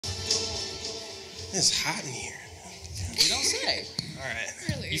It's hot in here. You don't say. All right.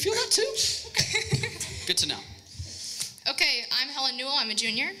 Really? You feel that too? Okay. Good to know. Okay, I'm Helen Newell. I'm a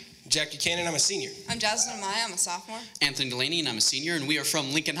junior. Jackie Cannon, I'm a senior. I'm Jasmine Amaya. I'm a sophomore. Anthony Delaney, and I'm a senior, and we are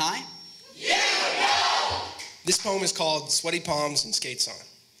from Lincoln High. This poem is called Sweaty Palms and Skates On.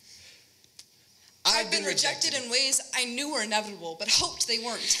 I've been rejected in ways I knew were inevitable, but hoped they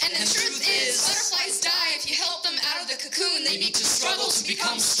weren't. And the truth is, butterflies die if you help them out of the cocoon. They need to struggle to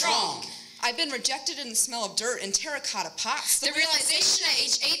become strong. I've been rejected in the smell of dirt and terracotta pots. The realization at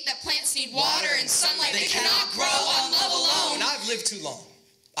age 8 that plants need water and sunlight. They cannot grow on love alone. And I've lived too long.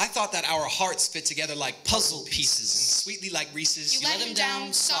 I thought that our hearts fit together like puzzle pieces, and sweetly like Reese's. You let him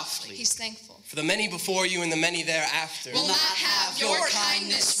down softly. He's thankful. For the many before you and the many thereafter. Will not have your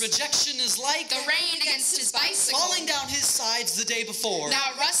kindness. Rejection is like The rain against his bicycle. falling down his sides the day before.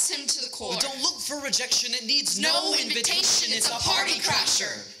 Now rusts him to the core. But don't look for rejection. It needs No invitation. It's a party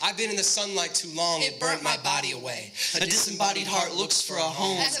crasher. I've been in the sunlight too long. It burnt my body away. A disembodied heart looks for a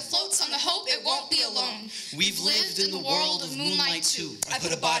home. As it floats on the hope, it won't be alone. We've lived in the world of moonlight too. I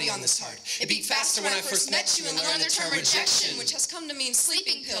put a body on this heart. It beat faster when I first met you and learned the term rejection, which has come to mean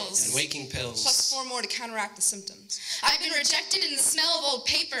Sleeping pills. and waking pills. plus 4 more to counteract the symptoms. I've been rejected in the smell of old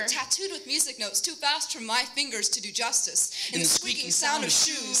paper. Tattooed with music notes too fast for my fingers to do justice. In the squeaking sound of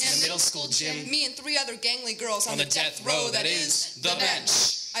shoes. In a middle school gym. Me and 3 other gangly girls on On the death row that is the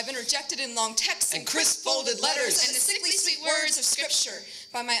bench. I've been rejected in long texts And crisp folded letters. and the sickly sweet words of scripture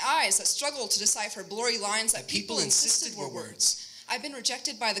by my eyes that struggle to decipher blurry lines that people insisted were words. I've been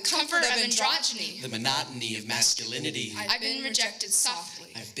rejected by the comfort of androgyny. The monotony of masculinity. I've been rejected softly.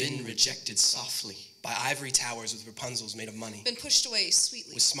 I've been rejected softly. By ivory towers with Rapunzels made of money. Been pushed away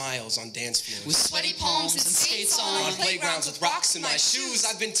sweetly. With smiles on dance floors. With sweaty palms and skates on on. playgrounds with rocks in my shoes.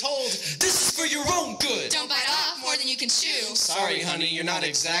 I've been told, This is for your own good. Don't bite off more than you can chew. sorry honey, you're not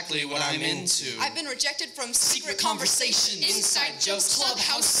exactly what I'm into. I've been rejected from Secret conversations. Inside jokes,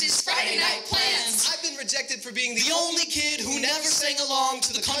 clubhouses, Friday night plans. I've been rejected for being The only kid who never sang along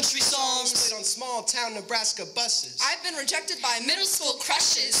to the country songs. played on small town Nebraska buses. I've been rejected by Middle school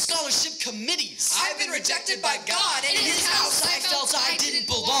crushes. Scholarship committees. I've been rejected by God. In his house, I felt I didn't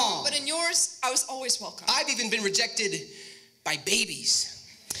belong. But in yours, I was always welcome. I've even been rejected by babies.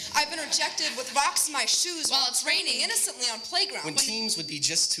 I've been rejected with rocks in my shoes While it's raining. innocently on playground. When teams would be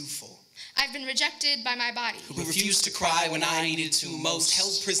just too full. I've been rejected by my body. Who refused to cry when I needed to most.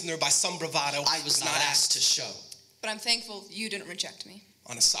 Held prisoner by some bravado I was not asked to show. But I'm thankful you didn't reject me.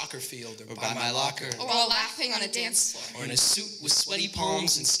 on a soccer field or by my locker. Or while laughing on a dance floor. Or in a suit with sweaty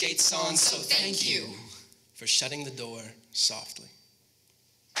palms and skates on. So thank you for shutting the door softly.